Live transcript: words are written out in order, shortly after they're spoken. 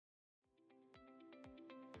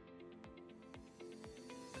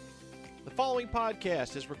The following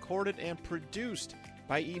podcast is recorded and produced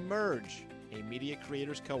by Emerge, a media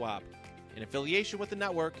creators co-op, in affiliation with the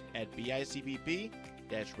network at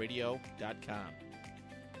bicbp-radio.com.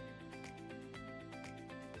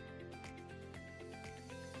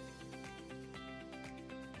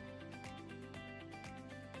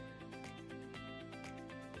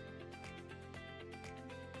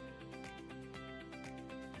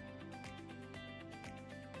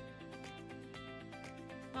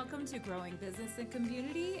 Welcome to Growing Business and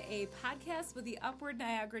Community, a podcast with the Upward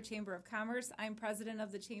Niagara Chamber of Commerce. I'm president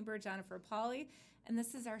of the Chamber, Jennifer Pauly, and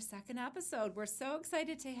this is our second episode. We're so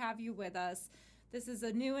excited to have you with us. This is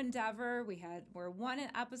a new endeavor. We're one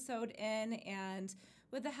episode in, and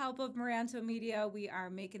with the help of Maranto Media, we are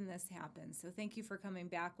making this happen. So thank you for coming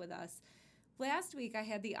back with us. Last week, I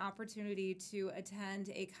had the opportunity to attend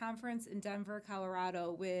a conference in Denver,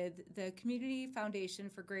 Colorado with the Community Foundation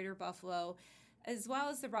for Greater Buffalo, as well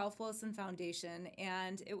as the Ralph Wilson Foundation,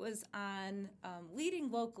 and it was on leading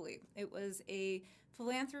locally. It was a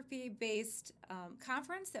philanthropy-based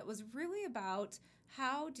conference that was really about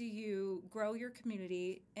how do you grow your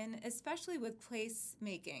community, and especially with place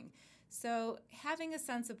making. So having a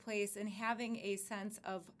sense of place and having a sense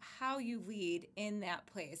of how you lead in that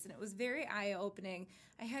place. And it was very eye-opening.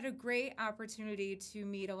 I had a great opportunity to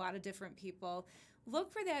meet a lot of different people.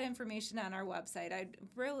 Look for that information on our website. I'd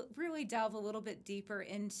really delve a little bit deeper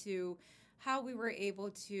into how we were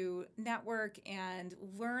able to network and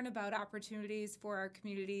learn about opportunities for our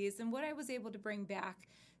communities and what I was able to bring back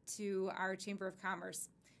to our Chamber of Commerce.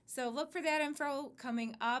 So look for that info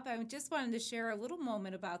coming up. I just wanted to share a little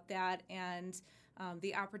moment about that and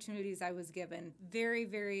the opportunities I was given. Very,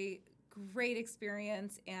 very great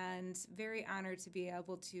experience and very honored to be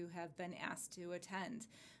able to have been asked to attend.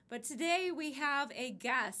 But today we have a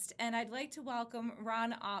guest, and I'd like to welcome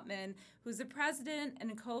Ron Ottman, who's the president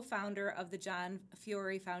and co-founder of the John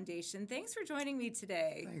Fiore Foundation. Thanks for joining me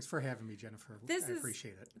today. Thanks for having me, Jennifer. I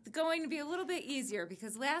appreciate it. This is going to be a little bit easier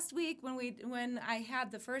because last week when I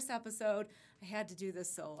had the first episode, I had to do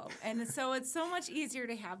this solo. And so it's so much easier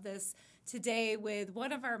to have this today with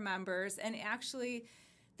one of our members, and actually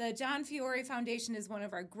the John Fiore Foundation is one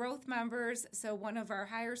of our growth members, so one of our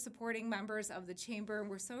higher supporting members of the Chamber.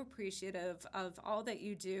 We're so appreciative of all that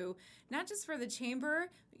you do, not just for the Chamber.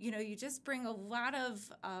 You know, you just bring a lot of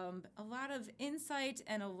insight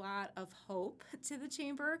and a lot of hope to the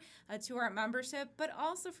Chamber, to our membership, but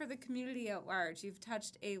also for the community at large. You've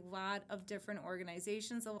touched a lot of different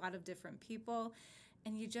organizations, a lot of different people,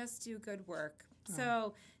 and you just do good work.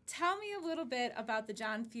 So tell me a little bit about the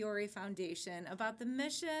John Fiore Foundation, about the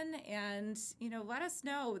mission, and, let us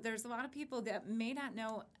know. There's a lot of people that may not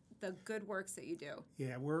know the good works that you do.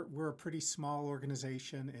 Yeah, we're a pretty small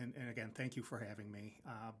organization, and again, thank you for having me.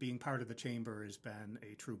 Being part of the Chamber has been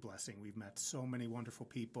a true blessing. We've met so many wonderful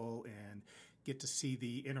people and get to see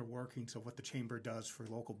the inner workings of what the Chamber does for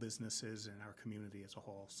local businesses and our community as a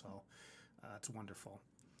whole, so it's wonderful.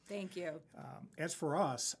 Thank you. As for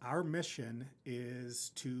us, our mission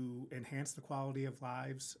is to enhance the quality of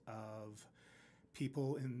lives of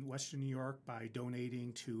people in Western New York by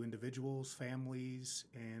donating to individuals, families,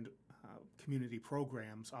 and community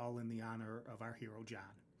programs, all in the honor of our hero, John.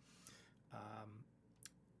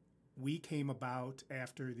 We came about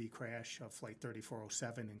after the crash of Flight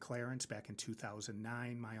 3407 in Clarence back in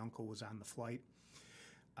 2009. My uncle was on the flight.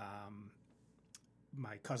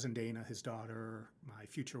 My cousin Dana, his daughter, my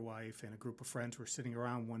future wife, and a group of friends were sitting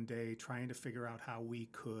around one day trying to figure out how we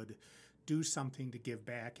could do something to give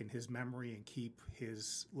back in his memory and keep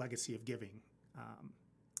his legacy of giving.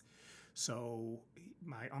 So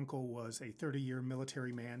my uncle was a 30-year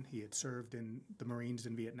military man. He had served in the Marines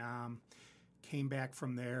in Vietnam, came back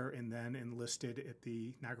from there, and then enlisted at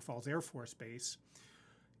the Niagara Falls Air Force Base.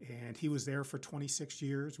 And he was there for 26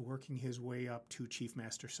 years, working his way up to Chief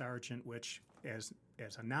Master Sergeant, which, as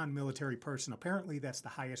a non-military person, apparently that's the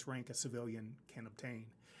highest rank a civilian can obtain.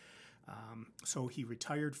 So he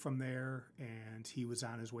retired from there, and he was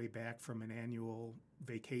on his way back from an annual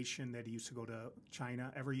vacation that he used to go to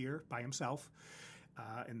China every year by himself,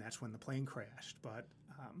 and that's when the plane crashed. But,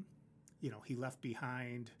 he left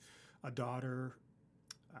behind a daughter,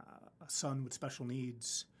 a son with special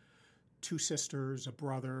needs, 2 sisters, a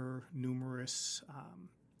brother, numerous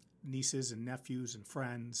nieces and nephews and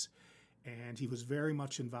friends, and he was very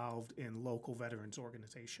much involved in local veterans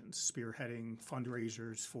organizations, spearheading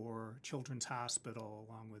fundraisers for Children's Hospital,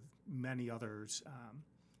 along with many others.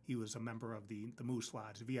 He was a member of the Moose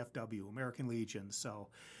Lodge, VFW, American Legion, so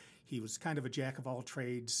he was kind of a jack of all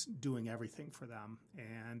trades, doing everything for them,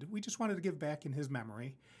 and we just wanted to give back in his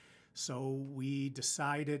memory. So we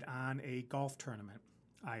decided on a golf tournament.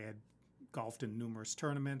 I had golfed in numerous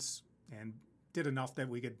tournaments and did enough that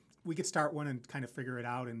we could start one and kind of figure it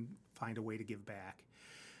out and find a way to give back.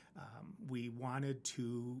 We wanted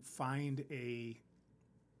to find a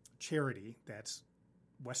charity that's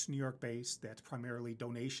Western New York based, that's primarily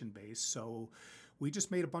donation based. So we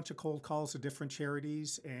just made a bunch of cold calls to different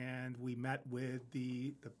charities, and we met with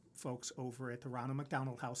the folks over at the Ronald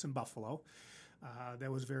McDonald House in Buffalo.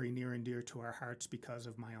 That was very near and dear to our hearts because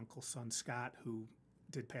of my uncle's son, Scott, who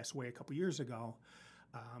did pass away a couple years ago.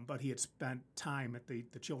 But he had spent time at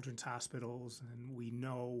the children's hospitals, and we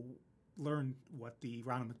learned what the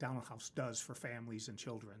Ronald McDonald House does for families and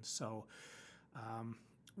children. So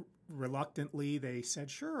reluctantly, they said,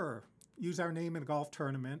 sure, use our name in a golf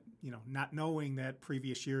tournament, not knowing that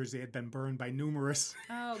previous years they had been burned by numerous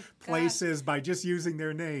places by just using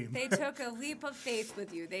their name. They took a leap of faith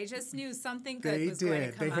with you. They just knew something good was going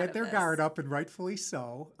to come out of this. They had their guard up, and rightfully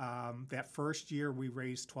so. That first year, we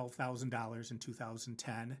raised $12,000 in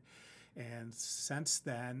 2010. And since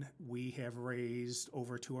then, we have raised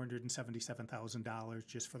over $277,000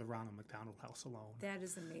 just for the Ronald McDonald House alone. That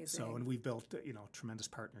is amazing. So, and we've built, tremendous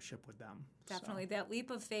partnership with them. Definitely. That leap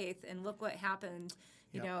of faith, and look what happened,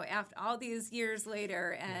 after all these years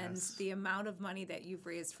later, and the amount of money that you've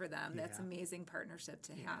raised for them. That's amazing partnership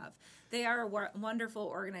to have. They are a wonderful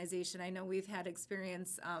organization. I know we've had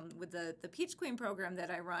experience with the Peach Queen program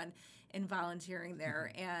that I run in volunteering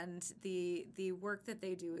there, and the work that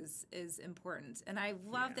they do is important. And I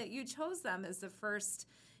love that you chose them as the first,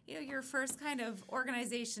 your first kind of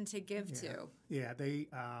organization to give to. Yeah, they,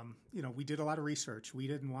 we did a lot of research. We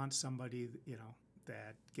didn't want somebody,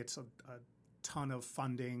 that gets a ton of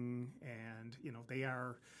funding, and, they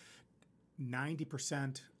are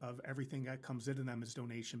 90% of everything that comes into them is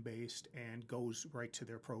donation-based and goes right to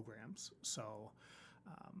their programs. So,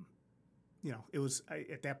 it was,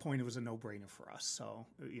 at that point, it was a no-brainer for us. So,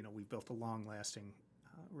 we built a long-lasting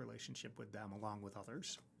relationship with them along with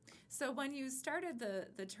others. So when you started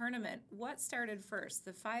the tournament, what started first,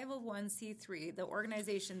 the 501c3, the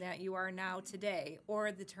organization that you are now today,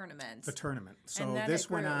 or the tournament? The tournament. So this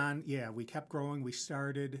went on, we kept growing. We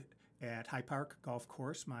started at High Park Golf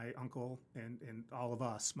Course. My uncle and all of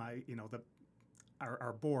us,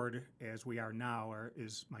 our board, as we are now,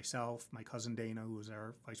 is myself, my cousin Dana, who is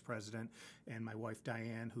our vice president, and my wife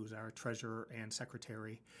Diane, who's our treasurer and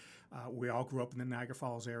secretary. We all grew up in the Niagara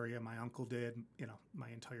Falls area. My uncle did,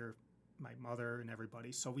 my mother and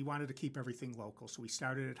everybody. So we wanted to keep everything local. So we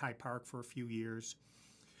started at High Park for a few years.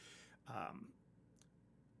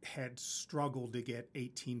 Had struggled to get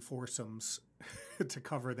 18 foursomes to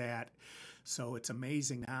cover that. So it's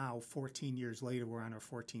amazing now, 14 years later, we're on our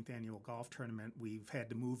 14th annual golf tournament. We've had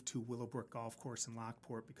to move to Willowbrook Golf Course in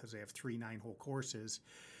Lockport because they have 3 9-hole courses.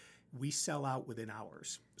 We sell out within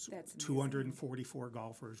hours. So that's 244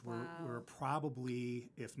 golfers. Wow. We're probably,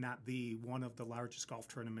 if not one of the largest golf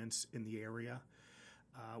tournaments in the area.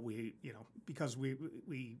 Because we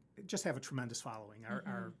just have a tremendous following.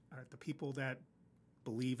 Our the people that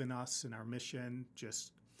believe in us and our mission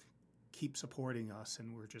just keep supporting us,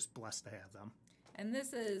 and we're just blessed to have them. And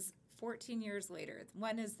this is 14 years later.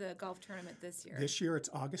 When is the golf tournament this year? This year it's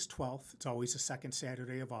August 12th. It's always the second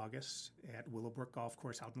Saturday of August at Willowbrook Golf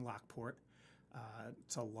Course out in Lockport.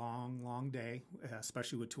 It's a long, long day,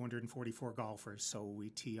 especially with 244 golfers. So we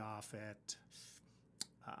tee off at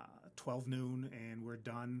 12 noon, and we're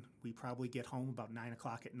done. We probably get home about 9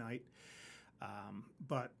 o'clock at night.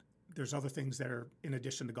 But there's other things that are in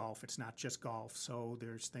addition to golf. It's not just golf. So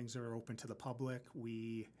there's things that are open to the public.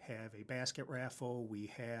 We have a basket raffle. We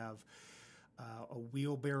have a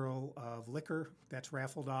wheelbarrow of liquor that's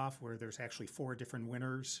raffled off, where there's actually 4 different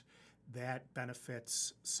winners. That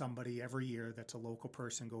benefits somebody every year that's a local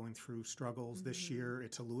person going through struggles. Mm-hmm. This year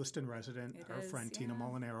it's a Lewiston resident, our friend Tina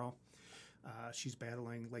Molinaro. She's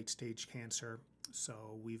battling late-stage cancer.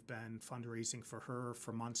 So we've been fundraising for her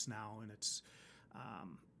for months now, and it's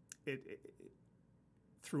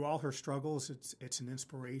through all her struggles, it's an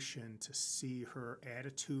inspiration to see her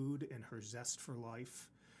attitude and her zest for life.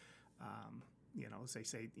 As they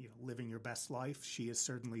say, living your best life. She is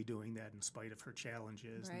certainly doing that in spite of her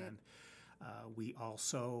challenges. Right. And then we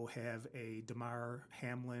also have a DeMar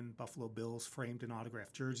Hamlin Buffalo Bills framed and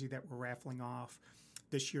autographed jersey that we're raffling off.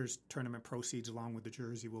 This year's tournament proceeds, along with the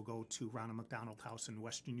jersey, will go to Ronald McDonald House in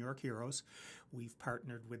Western New York Heroes. We've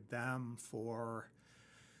partnered with them for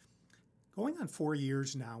going on 4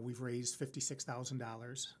 years now. We've raised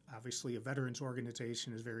 $56,000. Obviously, a veterans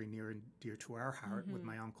organization is very near and dear to our heart, with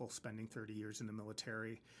my uncle spending 30 years in the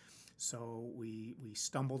military. So we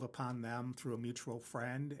stumbled upon them through a mutual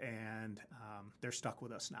friend, and they're stuck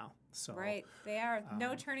with us now. So Right, they are.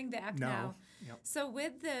 No turning back no. now. Yep. So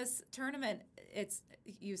with this tournament,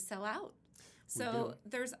 you sell out. So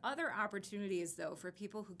there's other opportunities though for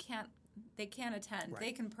people who can't attend. Right.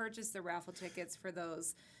 They can purchase the raffle tickets for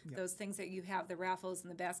those things that you have, the raffles and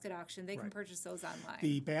the basket auction. They can purchase those online.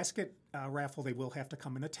 The basket raffle, they will have to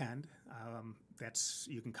come and attend.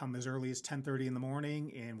 You can come as early as 10:30 in the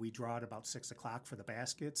morning, and we draw at about 6 o'clock for the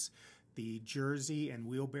baskets. The jersey and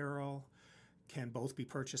wheelbarrow can both be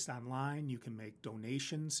purchased online. You can make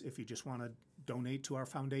donations if you just want to donate to our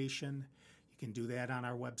foundation. You can do that on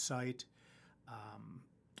our website.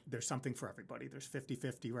 There's something for everybody. There's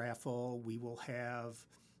 50-50 raffle. We will have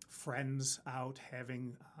friends out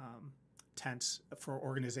having tents for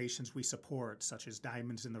organizations we support, such as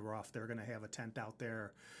Diamonds in the Rough. They're going to have a tent out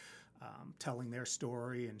there telling their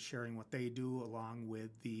story and sharing what they do, along with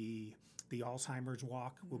the Alzheimer's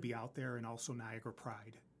Walk will be out there, and also Niagara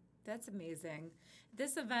Pride. That's amazing.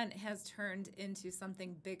 This event has turned into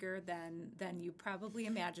something bigger than you probably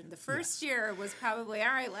imagined. The first year was probably,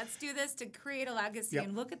 all right, let's do this to create a legacy.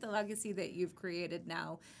 And look at the legacy that you've created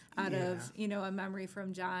now out of, a memory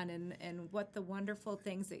from John and what the wonderful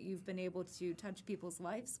things that you've been able to touch people's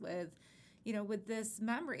lives with, with this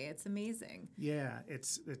memory. It's amazing. Yeah,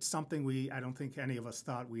 it's something I don't think any of us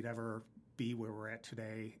thought we'd ever be where we're at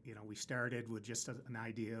today. We started with just an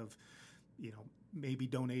idea of, maybe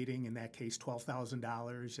donating, in that case,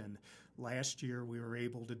 $12,000. And last year we were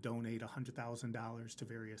able to donate $100,000 to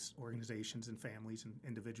various organizations and families and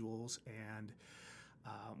individuals. And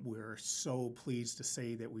we're so pleased to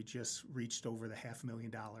say that we just reached over the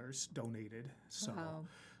 $500,000 donated. So, wow.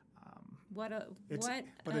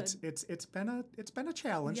 It's been a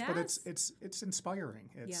challenge, yes. but it's inspiring.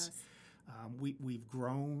 We've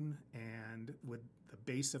grown, and with the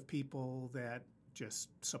base of people that just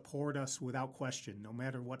support us without question, no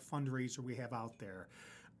matter what fundraiser we have out there.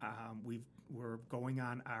 We're going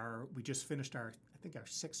on we just finished our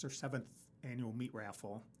 6th or 7th annual meat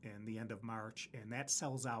raffle in the end of March, and that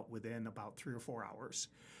sells out within about 3 or 4 hours.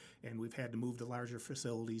 And we've had to move to larger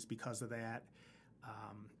facilities because of that.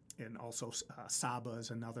 And also Saba is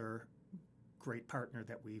another great partner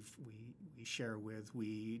that we share with.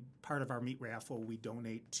 Part of our meat raffle, we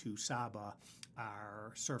donate to Saba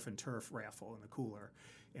our surf and turf raffle in the cooler,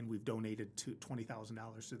 and we've donated to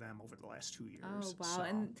 $20,000 to them over the last 2 years. Oh wow! So,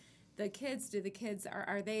 and the kids,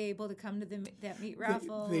 are they able to come to that meat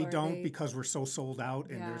raffle? They don't, because we're so sold out,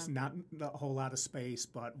 and there's not a whole lot of space.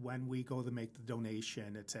 But when we go to make the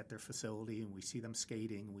donation, it's at their facility, and we see them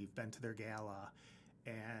skating. We've been to their gala,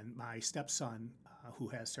 and my stepson, who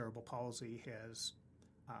has cerebral palsy,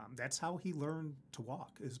 that's how he learned to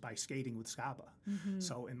walk, is by skating with Saba. Mm-hmm.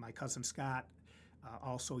 So, and my cousin Scott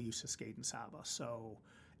also used to skate in Saba. So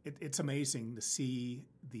it's amazing to see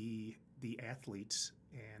the athletes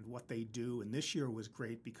and what they do. And this year was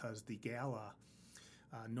great because the gala,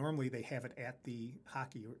 normally they have it at the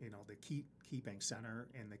hockey, the Key Bank Center,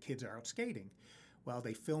 and the kids are out skating. Well,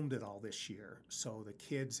 they filmed it all this year, so the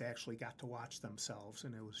kids actually got to watch themselves,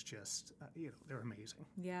 and it was just, they're amazing.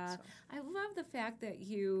 Yeah. So. I love the fact that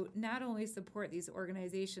you not only support these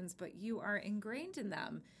organizations, but you are ingrained in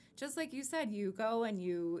them. Just like you said, you go and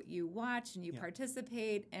you watch and you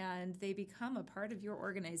participate, and they become a part of your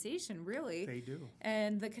organization, really. They do.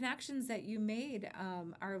 And the connections that you made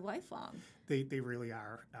are lifelong. They really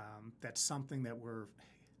are. That's something that we're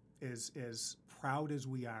as proud as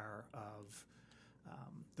we are of.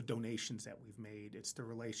 The donations that we've made. It's the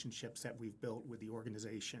relationships that we've built with the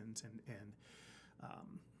organizations and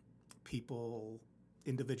people,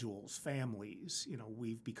 individuals, families.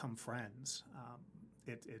 We've become friends.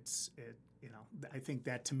 I think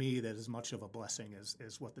that, to me, that is much of a blessing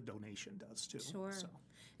as what the donation does too. Sure. So.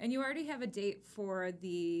 And you already have a date for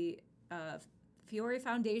the Fiore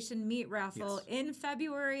Foundation meat raffle in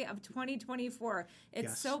February of 2024.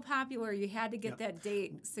 It's so popular, you had to get that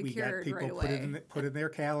date secured right away. We got people put in their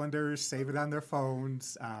calendars, save it on their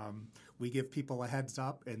phones. We give people a heads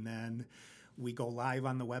up, and then we go live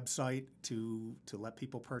on the website to let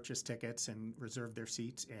people purchase tickets and reserve their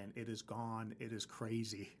seats, and it is gone. It is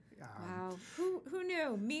crazy. Wow. Who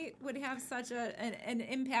knew meat would have such an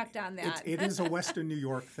impact on that? It is a Western New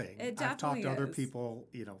York thing. It definitely I've talked to other is. people,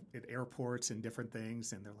 at airports and different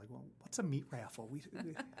things, and they're like, well, what's a meat raffle?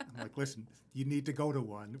 I'm like, listen, you need to go to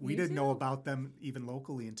one. We didn't know about them even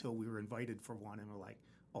locally until we were invited for one, and we're like,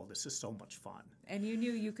 oh, this is so much fun. And you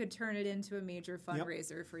knew you could turn it into a major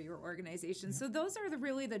fundraiser for your organization. So those are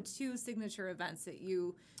really the two signature events that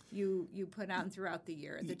you put on throughout the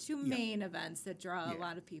year, the two main events that draw a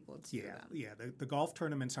lot of people to them. Yeah, the golf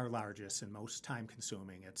tournament's our largest and most time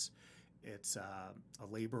consuming. It's a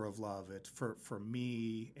labor of love. It's for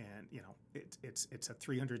me, and it's a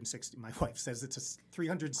 360. My wife says it's a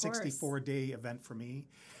 364-day event for me,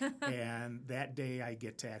 and that day I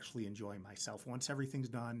get to actually enjoy myself. Once everything's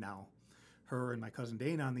done, now her and my cousin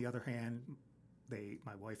Dana, on the other hand,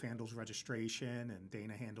 my wife handles registration and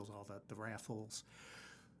Dana handles all the raffles.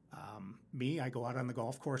 Me, I go out on the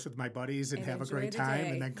golf course with my buddies and have a great time,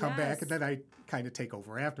 and then come back, and then I kind of take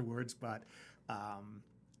over afterwards. But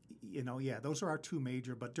those are our two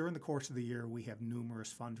major. But during the course of the year, we have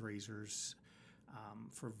numerous fundraisers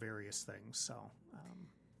for various things. So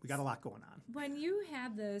we got a lot going on. When you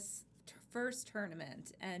had this first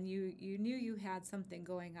tournament and you knew you had something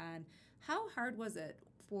going on, how hard was it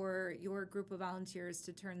for your group of volunteers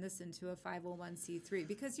to turn this into a 501c3?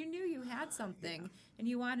 Because you knew you had something and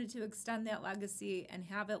you wanted to extend that legacy and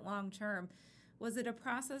have it long term. Was it a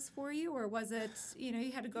process for you, or was it,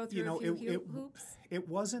 you had to go through a few hoops? It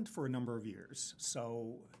wasn't for a number of years.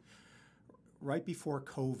 So right before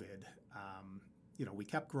COVID, we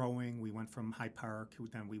kept growing. We went from Hyde Park,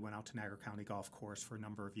 then we went out to Niagara County Golf Course for a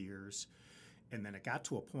number of years. And then it got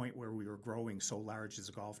to a point where we were growing so large as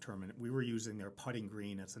a golf tournament. We were using their putting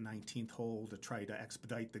green as the 19th hole to try to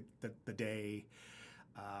expedite the day.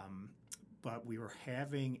 But we were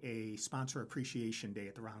having a sponsor appreciation day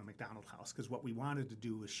at the Ronald McDonald House, because what we wanted to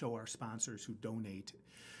do was show our sponsors who donate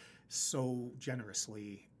so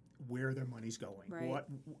generously where their money's going,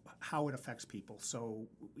 how it affects people. So,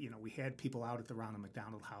 we had people out at the Ronald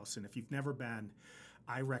McDonald House, and if you've never been,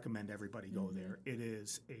 I recommend everybody go there. It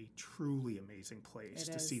is a truly amazing place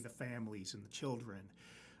to see the families and the children.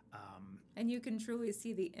 And you can truly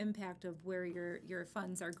see the impact of where your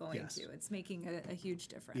funds are going to. It's making a huge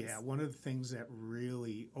difference. Yeah, one of the things that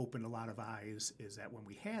really opened a lot of eyes is that when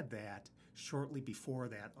we had that, shortly before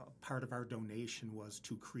that, part of our donation was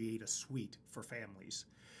to create a suite for families.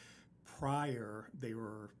 Prior, they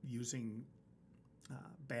were using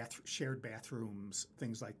shared bathrooms,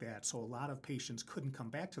 things like that. So a lot of patients couldn't come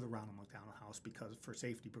back to the Ronald McDonald House because for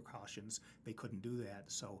safety precautions, they couldn't do that.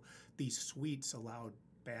 So these suites allowed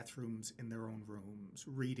bathrooms in their own rooms,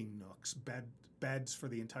 reading nooks, beds for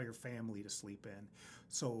the entire family to sleep in.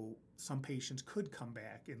 So some patients could come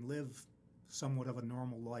back and live somewhat of a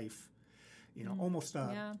normal life, almost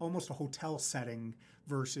a hotel setting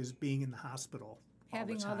versus being in the hospital.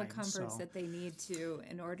 Having all the comforts that they need to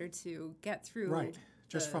in order to get through. Right,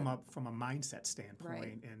 just from a mindset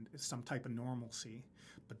standpoint and some type of normalcy.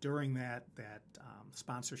 But during that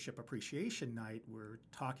sponsorship appreciation night, we're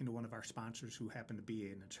talking to one of our sponsors who happened to be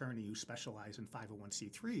an attorney who specialized in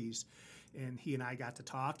 501c3s, and he and I got to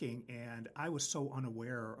talking, and I was so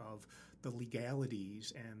unaware of the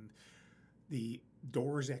legalities and the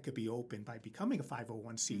doors that could be opened by becoming a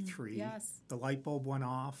 501c3. Yes. The light bulb went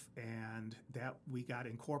off, and that we got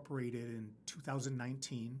incorporated in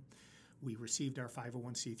 2019. We received our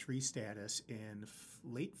 501c3 status in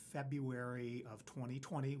late February of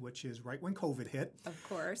 2020, which is right when COVID hit. Of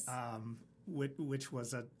course. Which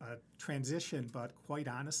was a transition, but quite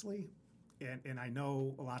honestly, and I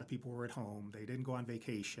know a lot of people were at home. They didn't go on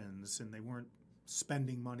vacations, and they weren't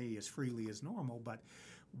spending money as freely as normal, but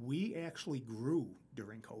we actually grew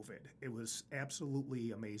during COVID. It was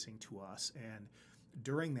absolutely amazing to us. And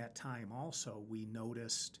during that time also, we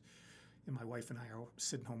noticed, and my wife and I are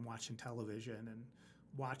sitting home watching television and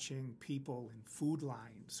watching people in food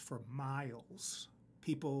lines for miles,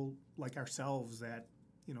 people like ourselves that,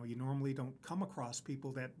 you normally don't come across,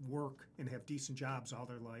 people that work and have decent jobs all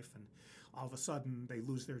their life, and all of a sudden they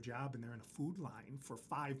lose their job and they're in a food line for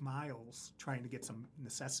 5 miles trying to get some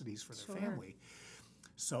necessities for their family.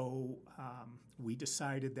 So we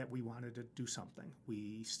decided that we wanted to do something.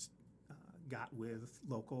 We got with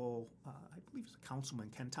local, I believe it's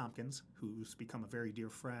Councilman Ken Tompkins, who's become a very dear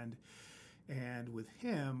friend. And with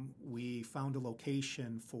him, we found a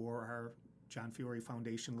location for our John Fiore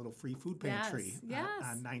Foundation little free food pantry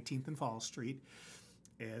on 19th and Fall Street.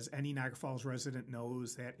 As any Niagara Falls resident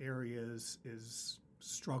knows, that area is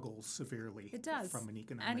struggles severely. It does. From an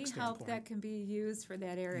economic Any standpoint. help that can be used for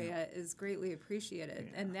that area is greatly appreciated.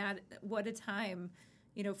 Yeah. And that, what a time,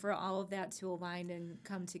 for all of that to align and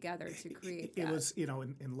come together to create that. It was,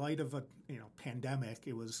 in light of a, pandemic,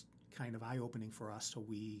 it was kind of eye-opening for us. So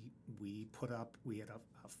we had a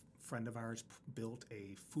friend of ours built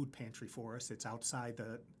a food pantry for us. It's outside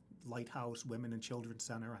the Lighthouse Women and Children's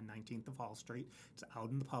Center on 19th of Hall Street. It's out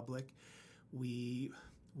in the public. We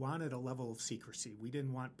wanted a level of secrecy. We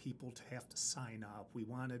didn't want people to have to sign up. We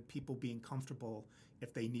wanted people being comfortable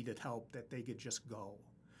if they needed help that they could just go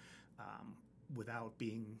without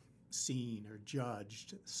being seen or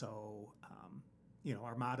judged. So,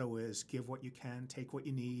 our motto is give what you can, take what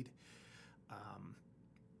you need.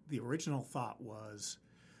 The original thought was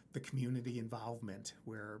the community involvement,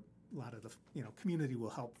 where a lot of the community will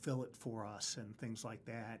help fill it for us and things like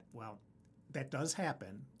that. Well, that does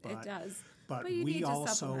happen. But, it does. But we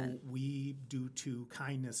also, due to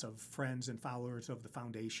kindness of friends and followers of the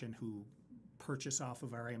foundation who purchase off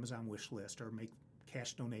of our Amazon wish list or make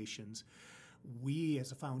cash donations, we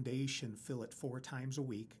as a foundation fill it 4 times a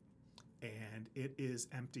week, and it is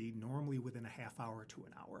empty normally within a half hour to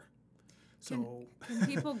an hour. So can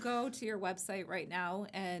people go to your website right now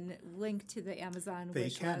and link to the Amazon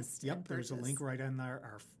wish list? Yep, there's a link right on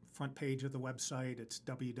our front page of the website. It's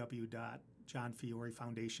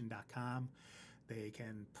www.johnfiorefoundation.com. They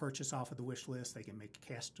can purchase off of the wish list. They can make a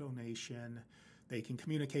cash donation. They can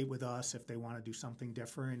communicate with us if they want to do something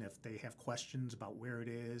different. If they have questions about where it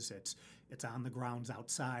is, it's on the grounds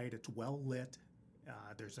outside. It's well lit.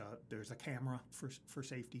 There's a camera for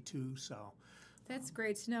safety too. So. That's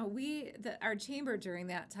great to know. Our chamber during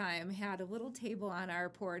that time had a little table on our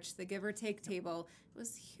porch, the give or take table. It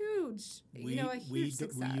was huge, a huge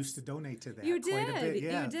success. We used to donate to that. You did, quite a bit,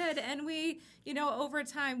 yeah. You did, and we, over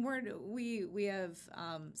time, we have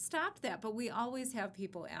stopped that, but we always have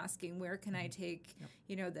people asking, where can I take,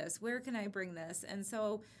 this? Where can I bring this? And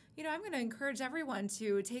so, I'm going to encourage everyone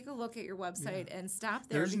to take a look at your website and stop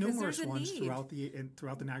there. There's because numerous there's a ones need.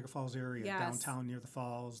 throughout the Niagara Falls area, Yes. downtown near the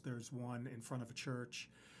falls. There's one in front of a church.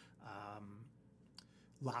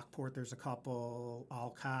 Lockport, there's a couple.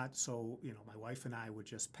 Alcott. So, my wife and I would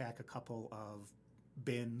just pack a couple of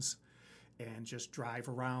bins and just drive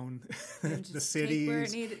around the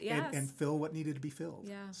cities and fill what needed to be filled.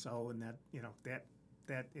 Yeah. So, and that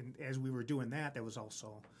and as we were doing that, there was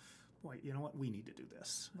also, boy, you know what? We need to do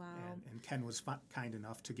this. Wow. And Ken was kind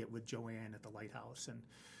enough to get with Joanne at the Lighthouse and,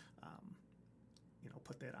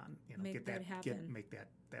 put that on, make that happen. Make that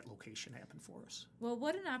location happen for us. Well,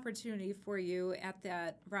 what an opportunity for you at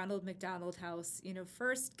that Ronald McDonald House,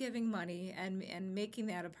 first giving money and making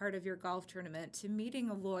that a part of your golf tournament, to meeting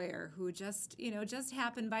a lawyer who just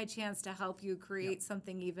happened by chance to help you create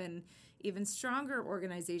something even stronger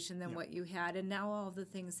organization than what you had, and now all the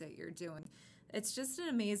things that you're doing. It's just an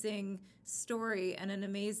amazing story, and an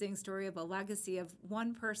amazing story of a legacy of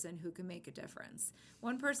one person who can make a difference.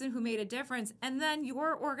 One person who made a difference, and then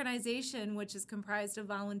your organization, which is comprised of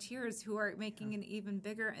volunteers who are making an even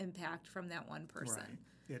bigger impact from that one person.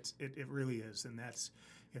 Right. It really is, and that's,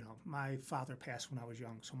 my father passed when I was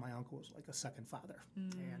young, so my uncle was like a second father.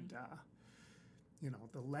 And,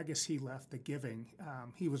 the legacy he left, the giving,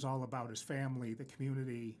 he was all about his family, the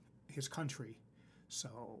community, his country.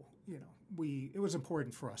 So, it was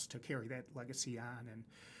important for us to carry that legacy on. And,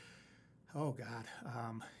 oh, God,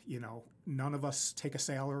 none of us take a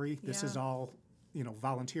salary. This is all,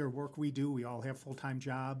 volunteer work we do. We all have full-time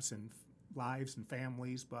jobs and lives and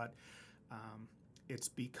families, but it's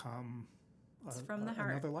become from the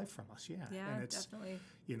heart. Another life from us, Yeah, and it's, definitely.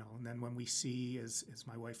 And then when we see, as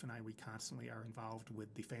my wife and I, we constantly are involved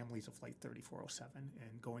with the families of Flight 3407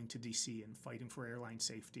 and going to D.C. and fighting for airline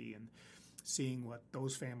safety and seeing what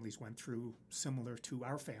those families went through similar to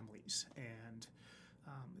our families. And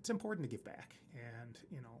it's important to give back. And,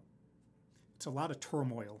 it's a lot of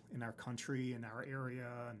turmoil in our country, in our area.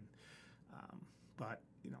 And but,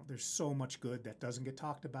 there's so much good that doesn't get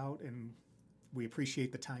talked about. And we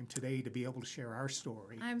appreciate the time today to be able to share our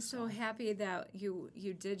story. I'm so happy that you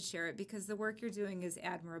did share it, because the work you're doing is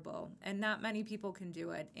admirable, and not many people can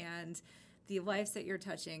do it. And the lives that you're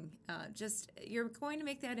touching, you're going to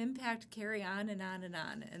make that impact carry on and on and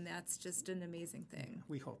on, and that's just an amazing thing.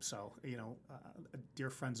 We hope so. Dear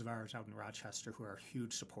friends of ours out in Rochester who are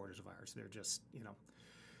huge supporters of ours, they're just,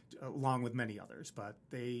 along with many others, but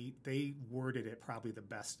they worded it probably the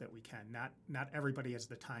best that we can. Not everybody has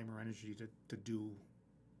the time or energy to do,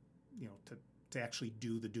 to actually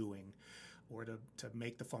do the doing, or to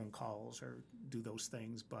make the phone calls or do those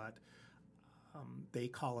things, but they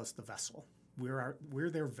call us the vessel. We're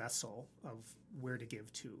their vessel of where to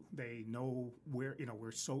give to. They know where,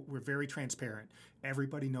 we're very transparent.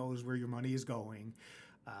 Everybody knows where your money is going,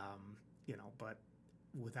 but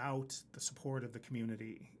without the support of the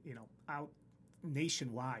community, out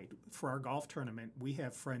nationwide for our golf tournament, we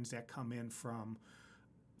have friends that come in from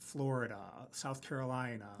Florida, South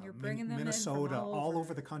Carolina, Minnesota, all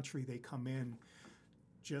over the country. They come in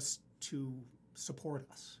just to support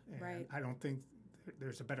us. And I don't think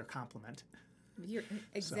there's a better compliment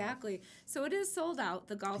Exactly. So it is sold out,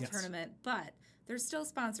 the golf Yes. tournament, but there's still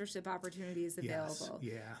sponsorship opportunities available.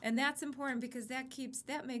 Yes, yeah. And that's important because that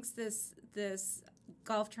makes this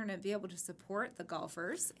golf tournament be able to support the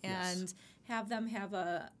golfers and have them have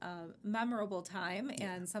a memorable time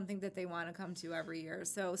and something that they want to come to every year.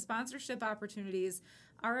 So sponsorship opportunities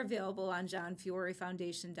are available on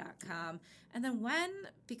JohnFioreFoundation.com. And then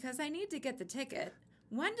because I need to get the ticket,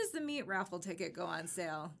 when does the meat raffle ticket go on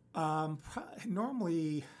sale?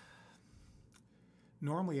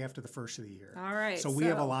 Normally after the first of the year. All right. So we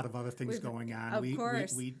have a lot of other things going on. Of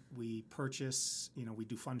course. We purchase, we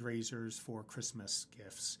do fundraisers for Christmas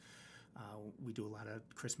gifts. We do a lot of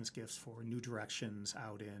Christmas gifts for New Directions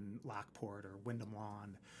out in Lockport or Wyndham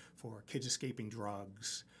Lawn, for kids escaping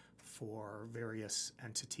drugs, for various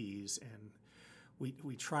entities. And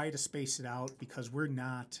we try to space it out because we're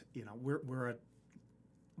not,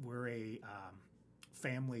 we're a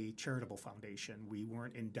family charitable foundation. We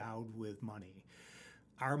weren't endowed with money.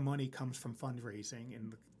 Our money comes from fundraising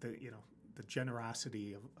and the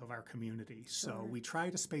generosity of our community. So we try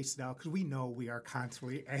to space it out because we know we are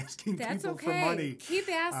constantly asking people for money. Keep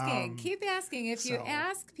asking. Keep asking. If you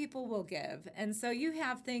ask, people will give. And so you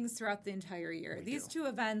have things throughout the entire year. These two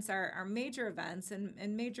events are major events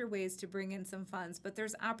and major ways to bring in some funds, but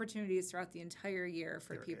there's opportunities throughout the entire year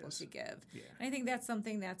for people to give. Yeah. And I think that's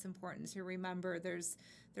something that's important to remember. There's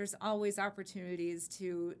always opportunities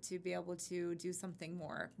to be able to do something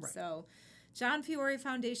more. Right. So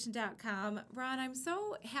JohnFioreFoundation.com. Ron, I'm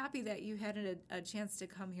so happy that you had a chance to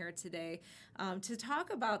come here today to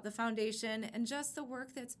talk about the foundation and just the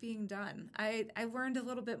work that's being done. I learned a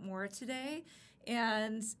little bit more today.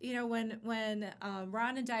 And, when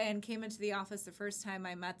Ron and Diane came into the office the first time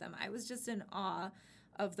I met them, I was just in awe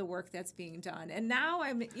of the work that's being done. And now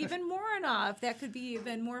I'm even more in awe if that could be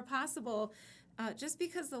even more possible. Just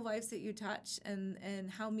because the lives that you touch and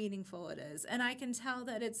how meaningful it is. And I can tell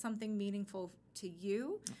that it's something meaningful to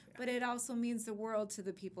you, but it also means the world to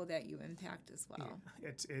the people that you impact as well. Yeah,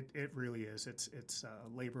 it really is. It's a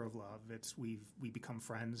labor of love. We become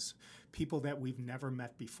friends, people that we've never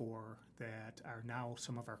met before that are now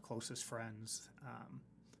some of our closest friends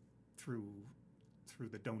through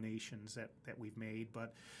the donations that we've made.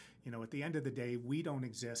 But at the end of the day, we don't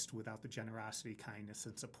exist without the generosity, kindness,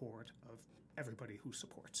 and support of everybody who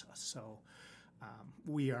supports us. So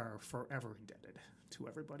we are forever indebted to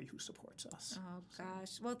everybody who supports us. Oh,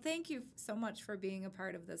 gosh. Well, thank you so much for being a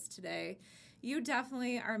part of this today. You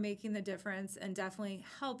definitely are making the difference and definitely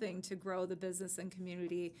helping to grow the business and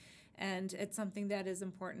community. And it's something that is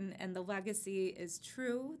important. And the legacy is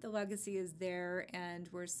true. The legacy is there. And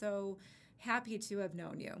we're so happy to have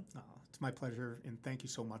known you. Oh, it's my pleasure. And thank you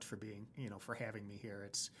so much for being, for having me here.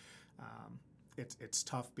 It's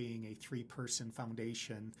tough being a 3-person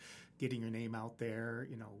foundation, getting your name out there.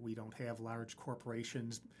 We don't have large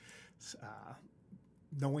corporations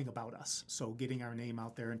knowing about us. So getting our name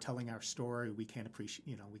out there and telling our story, we can't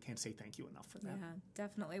we can't say thank you enough for that. Yeah,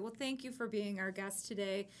 definitely. Well, thank you for being our guest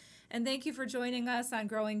today. And thank you for joining us on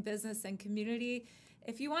Growing Business and Community.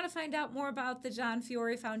 If you want to find out more about the John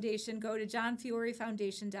Fiore Foundation, go to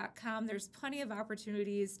JohnFioreFoundation.com. There's plenty of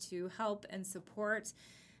opportunities to help and support.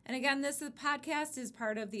 And again, this podcast is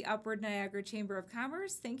part of the Upward Niagara Chamber of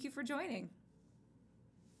Commerce. Thank you for joining.